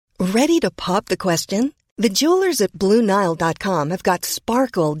Ready to pop the question? The jewelers at BlueNile.com have got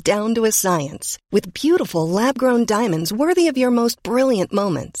sparkle down to a science with beautiful lab-grown diamonds worthy of your most brilliant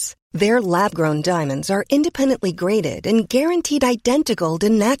moments. Their lab-grown diamonds are independently graded and guaranteed identical to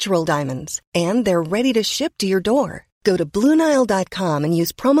natural diamonds, and they're ready to ship to your door. Go to BlueNile.com and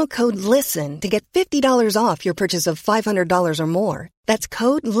use promo code LISTEN to get $50 off your purchase of $500 or more. That's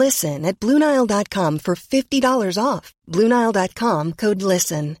code LISTEN at BlueNile.com for $50 off. BlueNile.com, code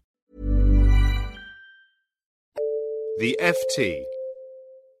LISTEN. The FT.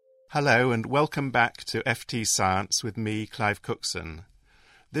 Hello and welcome back to FT Science with me, Clive Cookson.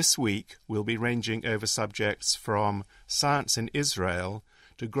 This week we'll be ranging over subjects from science in Israel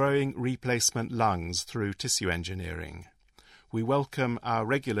to growing replacement lungs through tissue engineering. We welcome our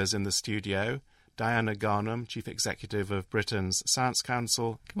regulars in the studio, Diana Garnham, Chief Executive of Britain's Science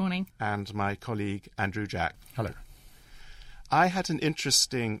Council. Good morning. And my colleague Andrew Jack. Hello. I had an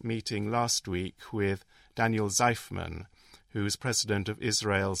interesting meeting last week with Daniel Zeifman, who's president of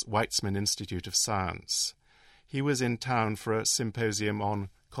Israel's Weizmann Institute of Science. He was in town for a symposium on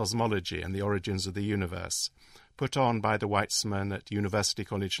cosmology and the origins of the universe, put on by the Weizmann at University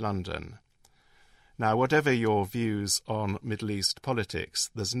College London. Now, whatever your views on Middle East politics,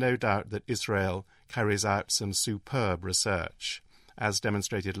 there's no doubt that Israel carries out some superb research, as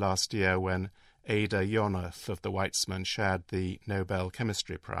demonstrated last year when Ada Yonath of the Weizmann shared the Nobel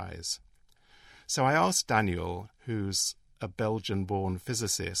Chemistry Prize. So I asked Daniel, who's a Belgian-born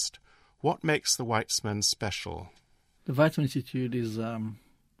physicist, what makes the Weizmann special? The Weizmann Institute is a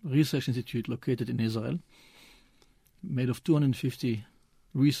research institute located in Israel, made of 250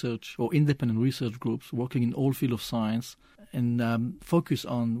 research or independent research groups working in all fields of science and focus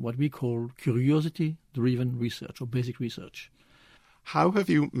on what we call curiosity-driven research or basic research. How have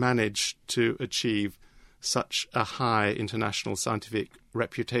you managed to achieve such a high international scientific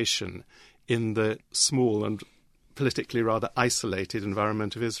reputation in the small and politically rather isolated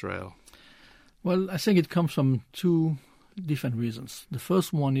environment of Israel? Well, I think it comes from two different reasons. The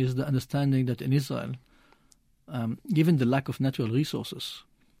first one is the understanding that in Israel, given the lack of natural resources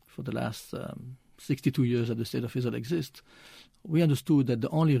for the last 62 years that the State of Israel exists, we understood that the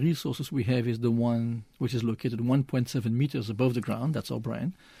only resources we have is the one which is located 1.7 meters above the ground. That's our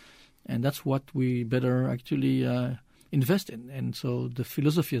brain. And that's what we better actually invest in. And so the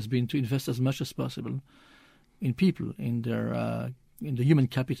philosophy has been to invest as much as possible in people, in the human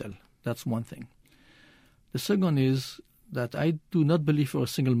capital. That's one thing. The second is that I do not believe for a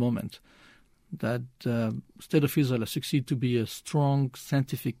single moment that State of Israel has succeeded to be a strong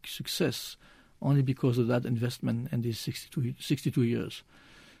scientific success only because of that investment in these 62 years.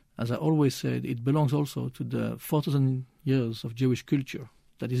 As I always said, it belongs also to the 4,000 years of Jewish culture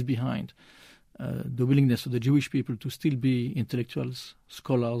that is behind the willingness of the Jewish people to still be intellectuals,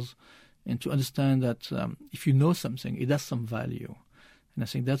 scholars, and to understand that if you know something, it has some value. And I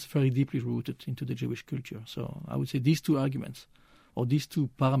think that's very deeply rooted into the Jewish culture. So I would say these two arguments or these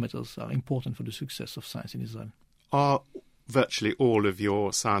two parameters are important for the success of science in Israel. Are virtually all of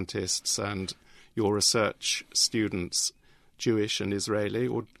your scientists and your research students Jewish and Israeli,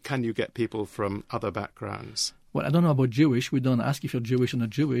 or can you get people from other backgrounds? Well, I don't know about Jewish. We don't ask if you're Jewish or not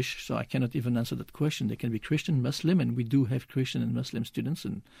Jewish, so I cannot even answer that question. They can be Christian, Muslim, and we do have Christian and Muslim students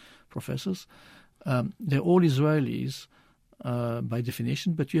and professors. They're all Israelis by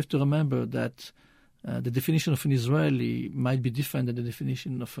definition, but you have to remember that the definition of an Israeli might be different than the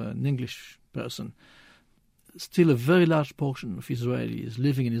definition of an English person. Still, a very large portion of Israelis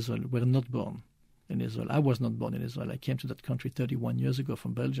living in Israel were not born in Israel. I was not born in Israel. I came to that country 31 years ago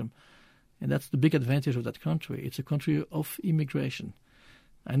from Belgium. And that's the big advantage of that country. It's a country of immigration.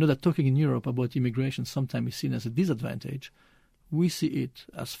 I know that talking in Europe about immigration sometimes is seen as a disadvantage. We see it,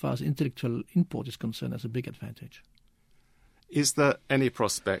 as far as intellectual import is concerned, as a big advantage. Is there any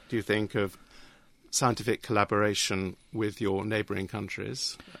prospect, do you think, of scientific collaboration with your neighbouring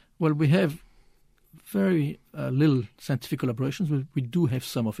countries? Well, we have very little scientific collaborations. We do have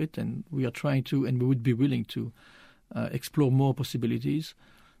some of it, and we are trying to, and we would be willing to explore more possibilities.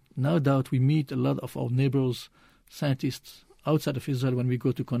 No doubt we meet a lot of our neighbors, scientists outside of Israel when we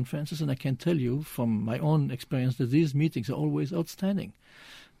go to conferences, and I can tell you from my own experience that these meetings are always outstanding.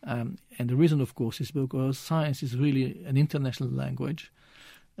 And the reason, of course, is because science is really an international language,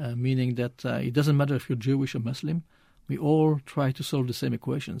 meaning that it doesn't matter if you're Jewish or Muslim. We all try to solve the same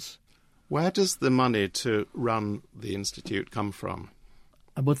equations. Where does the money to run the institute come from?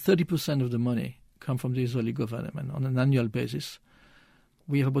 About 30% of the money come from the Israeli government on an annual basis.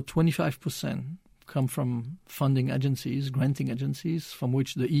 We have about 25% come from funding agencies, granting agencies, from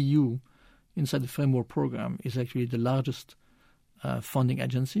which the EU, inside the framework program, is actually the largest funding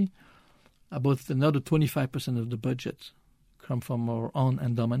agency. About another 25% of the budget come from our own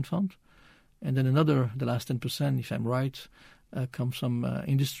endowment fund. And then the last 10%, if I'm right, comes from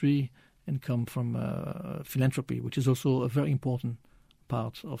industry and come from philanthropy, which is also a very important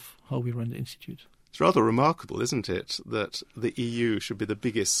part of how we run the Institute. It's rather remarkable, isn't it, that the EU should be the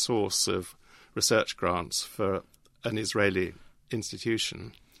biggest source of research grants for an Israeli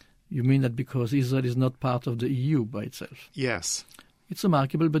institution. You mean that because Israel is not part of the EU by itself? Yes. It's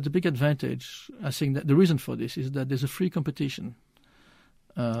remarkable, but the big advantage, I think that the reason for this is that there's a free competition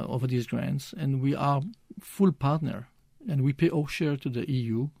over these grants, and we are full partner, and we pay our share to the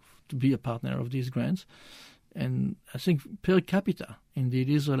EU to be a partner of these grants. And I think per capita, indeed,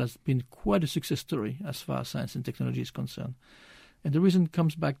 Israel has been quite a success story as far as science and technology is concerned. And the reason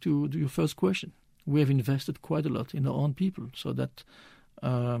comes back to your first question. We have invested quite a lot in our own people so that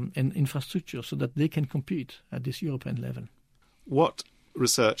and infrastructure so that they can compete at this European level. What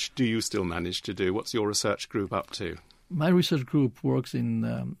research do you still manage to do? What's your research group up to? My research group works in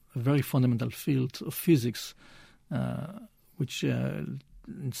a very fundamental field of physics, which, in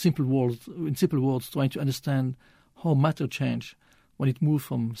simple words, trying to understand how matter change when it moves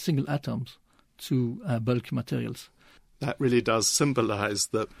from single atoms to bulk materials. That really does symbolise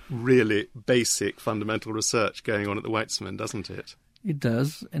the really basic fundamental research going on at the Weizmann, doesn't it? It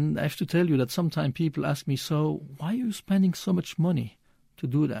does, and I have to tell you that sometimes people ask me, so why are you spending so much money to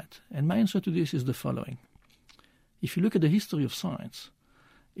do that? And my answer to this is the following. If you look at the history of science,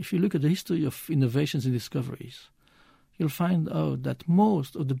 if you look at the history of innovations and discoveries, you'll find out that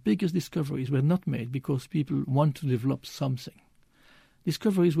most of the biggest discoveries were not made because people want to develop something.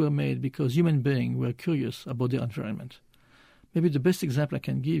 Discoveries were made because human beings were curious about their environment. Maybe the best example I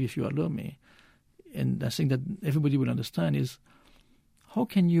can give, if you allow me, and I think that everybody will understand, is how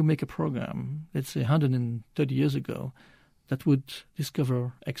can you make a program, let's say 130 years ago, that would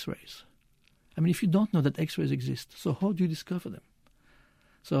discover X-rays? I mean, if you don't know that X-rays exist, so how do you discover them?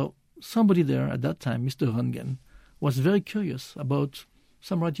 So somebody there at that time, Mr. Röntgen, was very curious about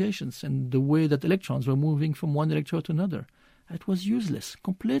some radiations and the way that electrons were moving from one electrode to another. It was useless,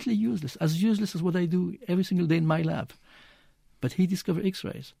 completely useless as what I do every single day in my lab. But he discovered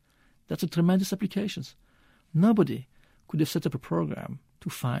X-rays. That's a tremendous application. Nobody could have set up a program to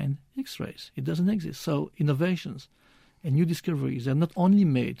find X-rays. It doesn't exist. So innovations and new discoveries are not only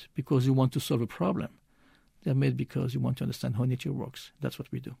made because you want to solve a problem. They're made because you want to understand how nature works. That's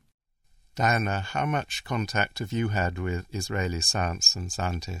what we do. Diana, how much contact have you had with Israeli science and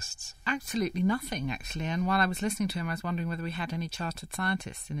scientists? Absolutely nothing, actually. And while I was listening to him, I was wondering whether we had any chartered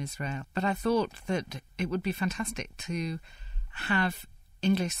scientists in Israel. But I thought that it would be fantastic to have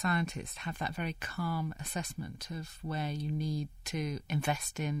English scientists have that very calm assessment of where you need to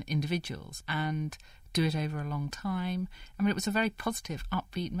invest in individuals and do it over a long time. I mean, it was a very positive,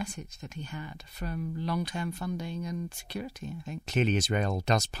 upbeat message that he had from long-term funding and security, I think. Clearly, Israel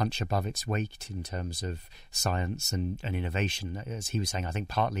does punch above its weight in terms of science and innovation. As he was saying, I think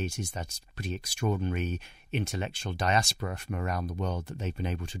partly it is that pretty extraordinary intellectual diaspora from around the world that they've been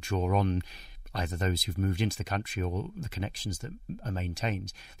able to draw on, either those who've moved into the country or the connections that are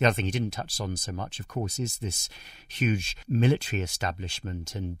maintained. The other thing he didn't touch on so much, of course, is this huge military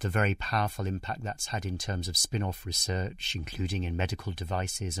establishment and the very powerful impact that's had in terms of spin-off research, including in medical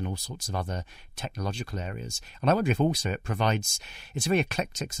devices and all sorts of other technological areas. And I wonder if also it provides, it's a very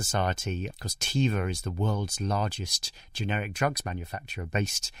eclectic society, because Teva is the world's largest generic drugs manufacturer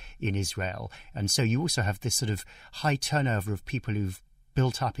based in Israel. And so you also have this sort of high turnover of people who've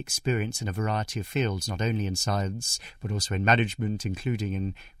built up experience in a variety of fields, not only in science, but also in management, including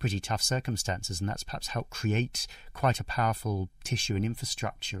in pretty tough circumstances. And that's perhaps helped create quite a powerful tissue and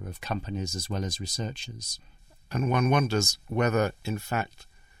infrastructure of companies as well as researchers. And one wonders whether, in fact,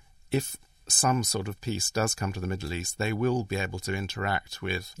 if some sort of peace does come to the Middle East, they will be able to interact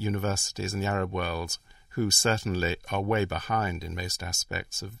with universities in the Arab world, who certainly are way behind in most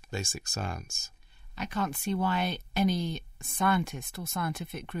aspects of basic science. I can't see why any scientist or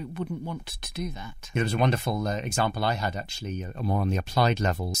scientific group wouldn't want to do that. There was a wonderful example I had, actually, more on the applied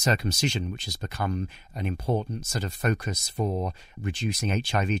level, circumcision, which has become an important sort of focus for reducing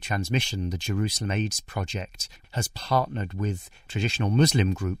HIV transmission. The Jerusalem AIDS Project has partnered with traditional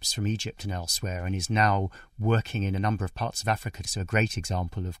Muslim groups from Egypt and elsewhere and is now working in a number of parts of Africa. So a great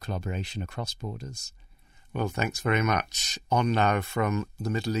example of collaboration across borders. Well, thanks very much. On now from the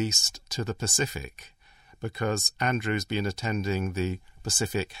Middle East to the Pacific, because Andrew's been attending the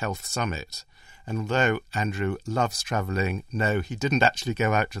Pacific Health Summit. And although Andrew loves travelling, no, he didn't actually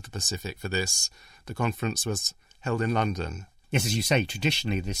go out to the Pacific for this. The conference was held in London. Yes, as you say,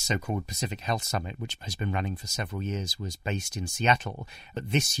 traditionally this so-called Pacific Health Summit, which has been running for several years, was based in Seattle.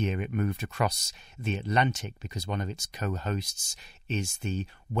 But this year it moved across the Atlantic because one of its co-hosts is the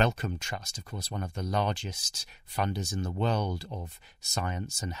Wellcome Trust, of course, one of the largest funders in the world of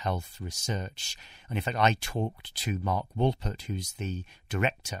science and health research. And in fact, I talked to Mark Wolpert, who's the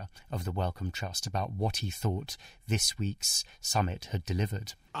director of the Wellcome Trust, about what he thought this week's summit had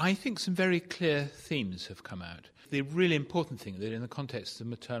delivered. I think some very clear themes have come out. The really important thing that in the context of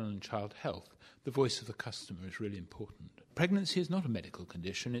maternal and child health, the voice of the customer is really important. Pregnancy is not a medical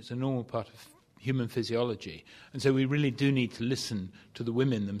condition, it's a normal part of human physiology. And so we really do need to listen to the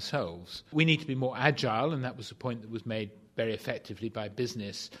women themselves. We need to be more agile, and that was a point that was made very effectively by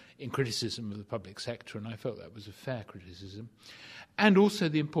business in criticism of the public sector, and I felt that was a fair criticism. And also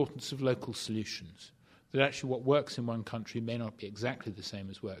the importance of local solutions. That actually what works in one country may not be exactly the same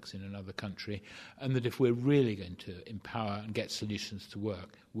as works in another country, and that if we're really going to empower and get solutions to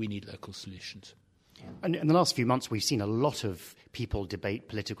work, we need local solutions. And in the last few months, we've seen a lot of people debate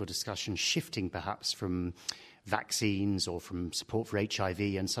political discussion shifting perhaps from vaccines or from support for HIV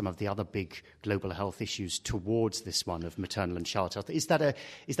and some of the other big global health issues towards this one of maternal and child health. Is that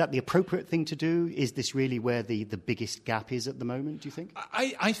the appropriate thing to do? Is this really where the biggest gap is at the moment, do you think?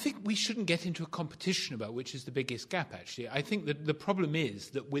 I think we shouldn't get into a competition about which is the biggest gap, actually. I think that the problem is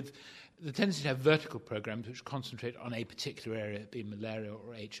that with the tendency to have vertical programs which concentrate on a particular area, be it malaria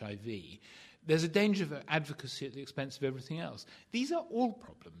or HIV, there's a danger of advocacy at the expense of everything else. These are all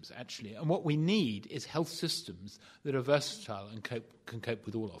problems, actually, and what we need is health systems that are versatile and can cope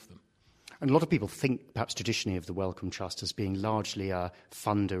with all of them. And a lot of people think, perhaps traditionally, of the Wellcome Trust as being largely a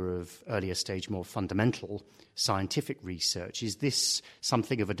funder of earlier stage, more fundamental scientific research. Is this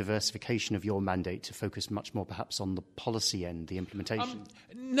something of a diversification of your mandate to focus much more perhaps on the policy end, the implementation?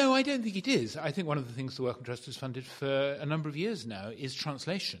 No, I don't think it is. I think one of the things the Wellcome Trust has funded for a number of years now is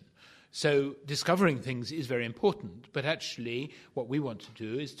translation. So discovering things is very important, but actually what we want to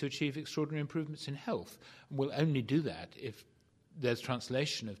do is to achieve extraordinary improvements in health. And we'll only do that if there's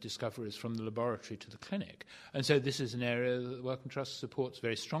translation of discoveries from the laboratory to the clinic. And so this is an area that the Wellcome Trust supports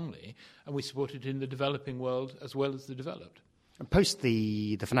very strongly, and we support it in the developing world as well as the developed. And post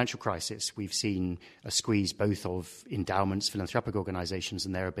the financial crisis, we've seen a squeeze both of endowments, philanthropic organisations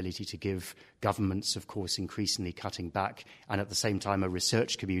and their ability to give, governments, of course, increasingly cutting back, and at the same time a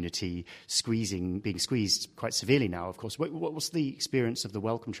research community being squeezed quite severely now, of course. What was the experience of the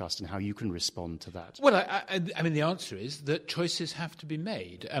Wellcome Trust and how you can respond to that? Well, I mean, the answer is that choices have to be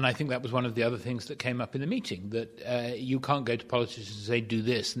made. And I think that was one of the other things that came up in the meeting, that you can't go to politicians and say, do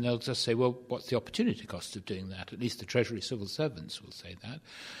this, and they'll just say, well, what's the opportunity cost of doing that? At least the Treasury civil servants will say that.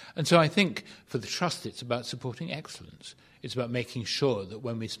 And so I think for the Trust it's about supporting excellence. It's about making sure that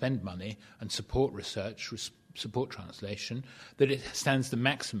when we spend money and support research, support translation, that it stands the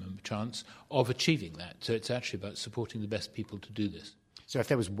maximum chance of achieving that. So it's actually about supporting the best people to do this. So if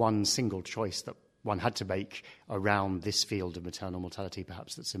there was one single choice that one had to make around this field of maternal mortality,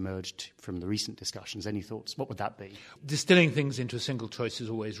 perhaps that's emerged from the recent discussions, any thoughts? What would that be? Distilling things into a single choice is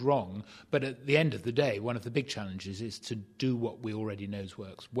always wrong, but at the end of the day, one of the big challenges is to do what we already know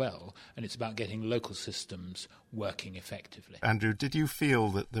works well, and it's about getting local systems working effectively. Andrew, did you feel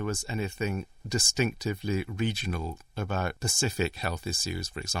that there was anything distinctively regional about Pacific health issues,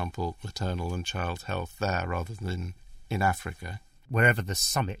 for example, maternal and child health there rather than in Africa? Wherever the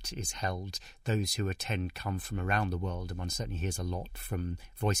summit is held, those who attend come from around the world, and one certainly hears a lot from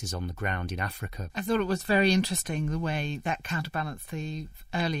voices on the ground in Africa. I thought it was very interesting the way that counterbalanced the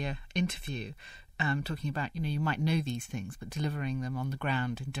earlier interview, talking about, you might know these things, but delivering them on the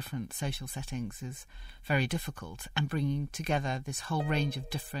ground in different social settings is very difficult, and bringing together this whole range of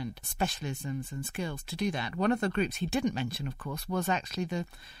different specialisms and skills to do that. One of the groups he didn't mention, of course, was actually the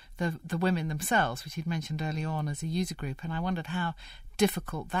women themselves, which he'd mentioned early on as a user group, and I wondered how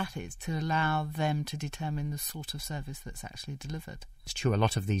difficult that is to allow them to determine the sort of service that's actually delivered. It's true, a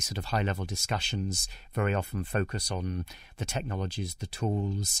lot of these sort of high-level discussions very often focus on the technologies, the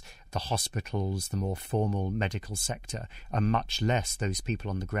tools, the hospitals, the more formal medical sector, and much less those people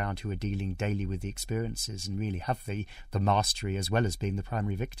on the ground who are dealing daily with the experiences and really have the mastery as well as being the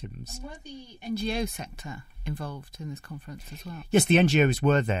primary victims. And were the NGO sector involved in this conference as well? Yes, the NGOs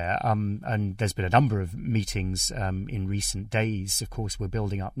were there, and there's been a number of meetings in recent days. Of course, we're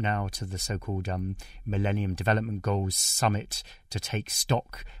building up now to the so-called Millennium Development Goals Summit to take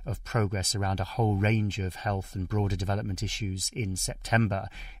stock of progress around a whole range of health and broader development issues in September.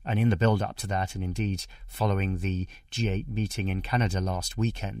 And in the build-up to that, and indeed following the G8 meeting in Canada last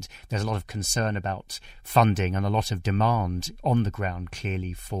weekend, there's a lot of concern about funding and a lot of demand on the ground,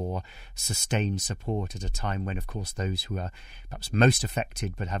 clearly, for sustained support at a time time when, of course, those who are perhaps most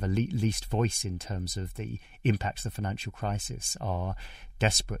affected but have a least voice in terms of the impacts of the financial crisis are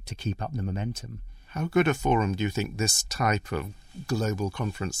desperate to keep up the momentum. How good a forum do you think this type of global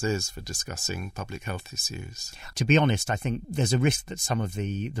conference is for discussing public health issues? To be honest, I think there's a risk that some of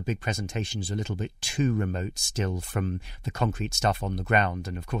the big presentations are a little bit too remote still from the concrete stuff on the ground.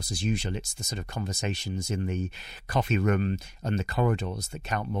 And of course, as usual, it's the sort of conversations in the coffee room and the corridors that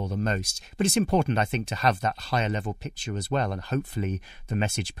count more than most. But it's important, I think, to have that higher level picture as well. And hopefully the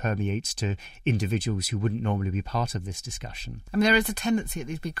message permeates to individuals who wouldn't normally be part of this discussion. I mean, there is a tendency at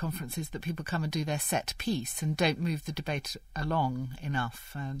these big conferences that people come and do their set piece and don't move the debate along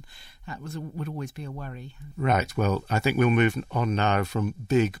enough, and that would always be a worry. Right, well, I think we'll move on now from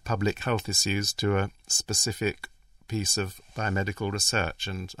big public health issues to a specific piece of biomedical research,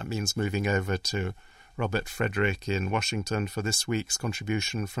 and that means moving over to Robert Frederick in Washington for this week's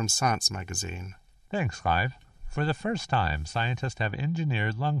contribution from Science magazine. Thanks, Clive. For the first time, scientists have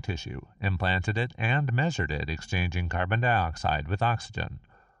engineered lung tissue, implanted it, and measured it exchanging carbon dioxide with oxygen.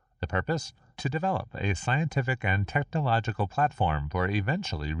 The purpose? To develop a scientific and technological platform for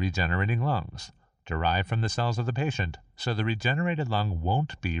eventually regenerating lungs, derived from the cells of the patient, so the regenerated lung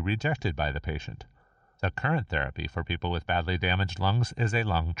won't be rejected by the patient. The current therapy for people with badly damaged lungs is a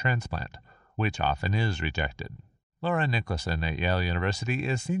lung transplant, which often is rejected. Laura Nicholson at Yale University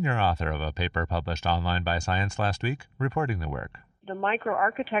is senior author of a paper published online by Science last week, reporting the work. The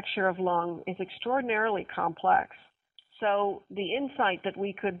microarchitecture of lung is extraordinarily complex. So the insight that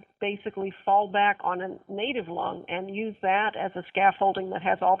we could basically fall back on a native lung and use that as a scaffolding that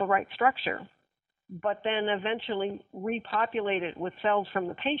has all the right structure, but then eventually repopulate it with cells from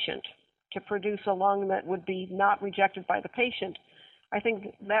the patient to produce a lung that would be not rejected by the patient, I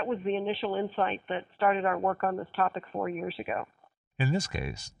think that was the initial insight that started our work on this topic 4 years ago. In this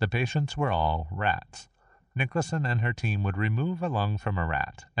case, the patients were all rats. Nicholson and her team would remove a lung from a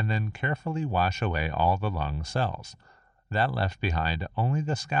rat and then carefully wash away all the lung cells. That left behind only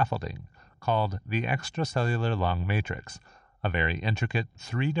the scaffolding, called the extracellular lung matrix, a very intricate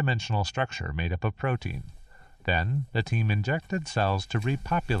three-dimensional structure made up of protein. Then, the team injected cells to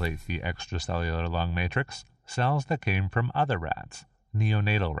repopulate the extracellular lung matrix, cells that came from other rats,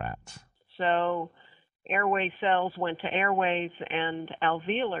 neonatal rats. So, airway cells went to airways, and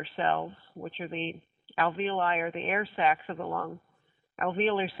alveolar cells, which are the alveoli or the air sacs of the lung,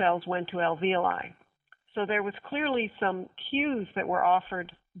 alveolar cells went to alveoli. So there was clearly some cues that were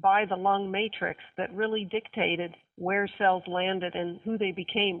offered by the lung matrix that really dictated where cells landed and who they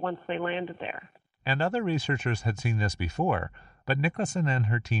became once they landed there. And other researchers had seen this before, but Nicholson and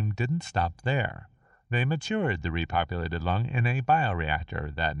her team didn't stop there. They matured the repopulated lung in a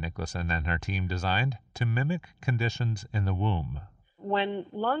bioreactor that Nicholson and her team designed to mimic conditions in the womb. When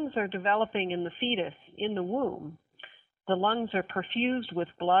lungs are developing in the fetus in the womb, the lungs are perfused with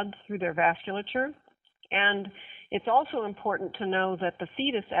blood through their vasculature. And it's also important to know that the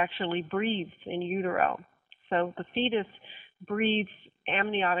fetus actually breathes in utero. So the fetus breathes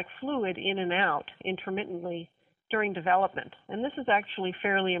amniotic fluid in and out intermittently during development. And this is actually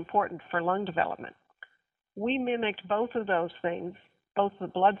fairly important for lung development. We mimicked both of those things, both the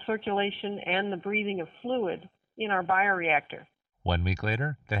blood circulation and the breathing of fluid, in our bioreactor. 1 week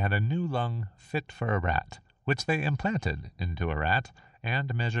later, they had a new lung fit for a rat, which they implanted into a rat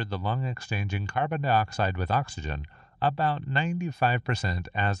and measured the lung exchanging carbon dioxide with oxygen about 95%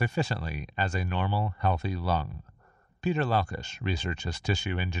 as efficiently as a normal, healthy lung. Peter Lalkish researches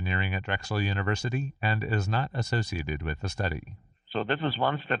tissue engineering at Drexel University and is not associated with the study. So this is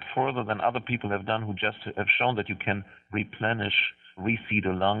one step further than other people have done who just have shown that you can replenish, reseed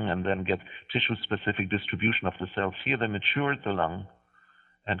a lung, and then get tissue-specific distribution of the cells. Here they matured the lung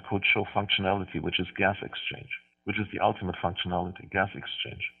and could show functionality, which is gas exchange, which is the ultimate functionality, gas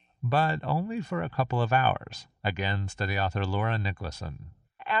exchange. But only for a couple of hours. Again, study author Laura Nicholson.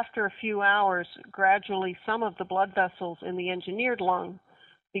 After a few hours, gradually some of the blood vessels in the engineered lung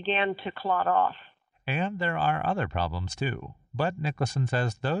began to clot off. And there are other problems too. But Nicholson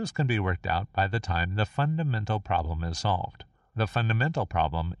says those can be worked out by the time the fundamental problem is solved. The fundamental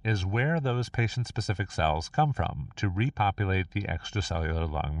problem is where those patient-specific cells come from to repopulate the extracellular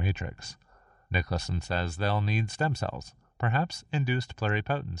lung matrix. Nicholson says they'll need stem cells, perhaps induced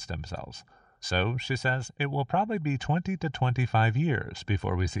pluripotent stem cells. So, she says, it will probably be 20 to 25 years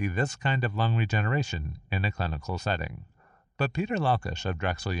before we see this kind of lung regeneration in a clinical setting. But Peter Lalkish of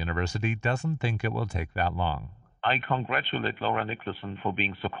Drexel University doesn't think it will take that long. I congratulate Laura Nicholson for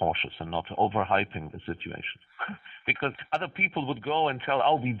being so cautious and not overhyping the situation. Because other people would go and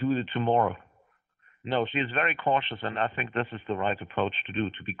tell, we do it tomorrow. No, she is very cautious, and I think this is the right approach to do,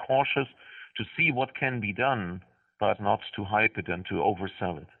 to be cautious, to see what can be done, but not to hype it and to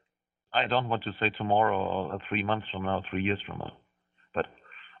oversell it. I don't want to say tomorrow or 3 months from now, 3 years from now, but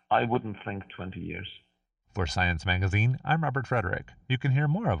I wouldn't think 20 years. For Science Magazine, I'm Robert Frederick. You can hear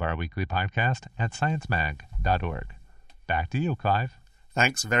more of our weekly podcast at sciencemag.org. Back to you, Clive.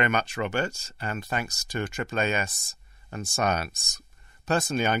 Thanks very much, Robert, and thanks to AAAS and Science.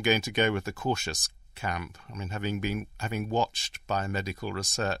 Personally, I'm going to go with the cautious camp. I mean, having watched biomedical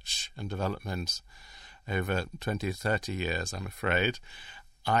research and development over 20, 30 years, I'm afraid,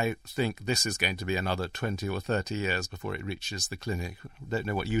 I think this is going to be another 20 or 30 years before it reaches the clinic. I don't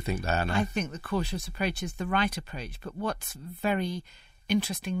know what you think, Diana. I think the cautious approach is the right approach, but what's very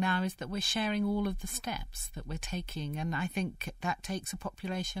interesting now is that we're sharing all of the steps that we're taking, and I think that takes a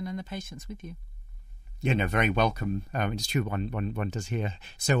population and the patients with you. Yeah, no, very welcome. It's true, one does hear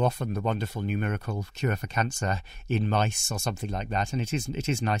so often the wonderful new miracle cure for cancer in mice or something like that, and it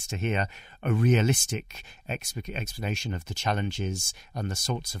is nice to hear a realistic explanation of the challenges and the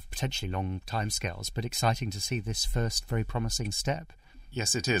sorts of potentially long timescales, but exciting to see this first very promising step.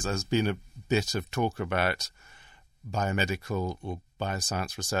 Yes, it is. There's been a bit of talk about biomedical or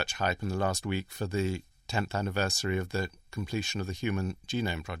bioscience research hype in the last week for the 10th anniversary of the completion of the Human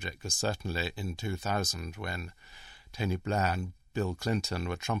Genome Project, because certainly in 2000, when Tony Blair and Bill Clinton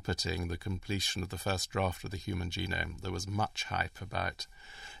were trumpeting the completion of the first draft of the human genome, there was much hype about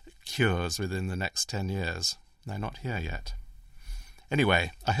cures within the next 10 years. They're not here yet.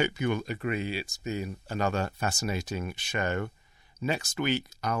 Anyway, I hope you'll agree it's been another fascinating show. Next week,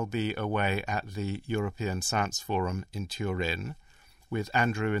 I'll be away at the European Science Forum in Turin with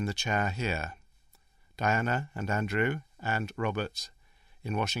Andrew in the chair here. Diana and Andrew and Robert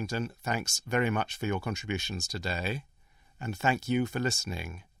in Washington, thanks very much for your contributions today, and thank you for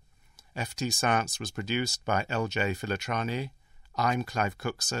listening. FT Science was produced by LJ Filitrani. I'm Clive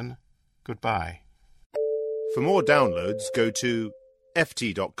Cookson. Goodbye. For more downloads, go to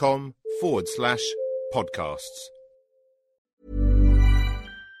ft.com/podcasts.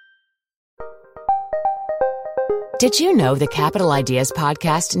 Did you know the Capital Ideas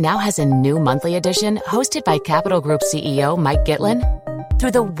podcast now has a new monthly edition hosted by Capital Group CEO Mike Gitlin? Through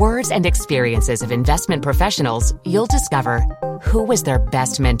the words and experiences of investment professionals, you'll discover who was their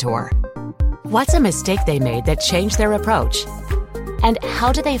best mentor, what's a mistake they made that changed their approach, and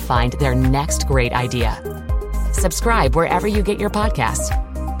how do they find their next great idea. Subscribe wherever you get your podcasts.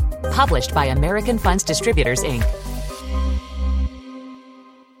 Published by American Funds Distributors, Inc.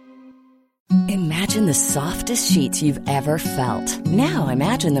 Imagine the softest sheets you've ever felt. Now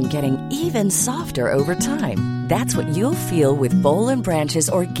imagine them getting even softer over time. That's what you'll feel with Boll & Branch's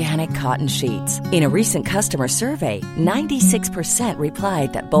organic cotton sheets. In a recent customer survey, 96%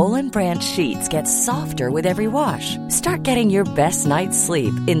 replied that Boll & Branch sheets get softer with every wash. Start getting your best night's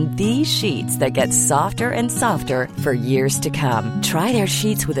sleep in these sheets that get softer and softer for years to come. Try their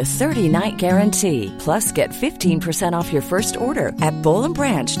sheets with a 30-night guarantee. Plus, get 15% off your first order at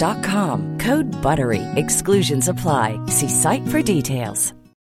bollandbranch.com. Code BUTTERY. Exclusions apply. See site for details.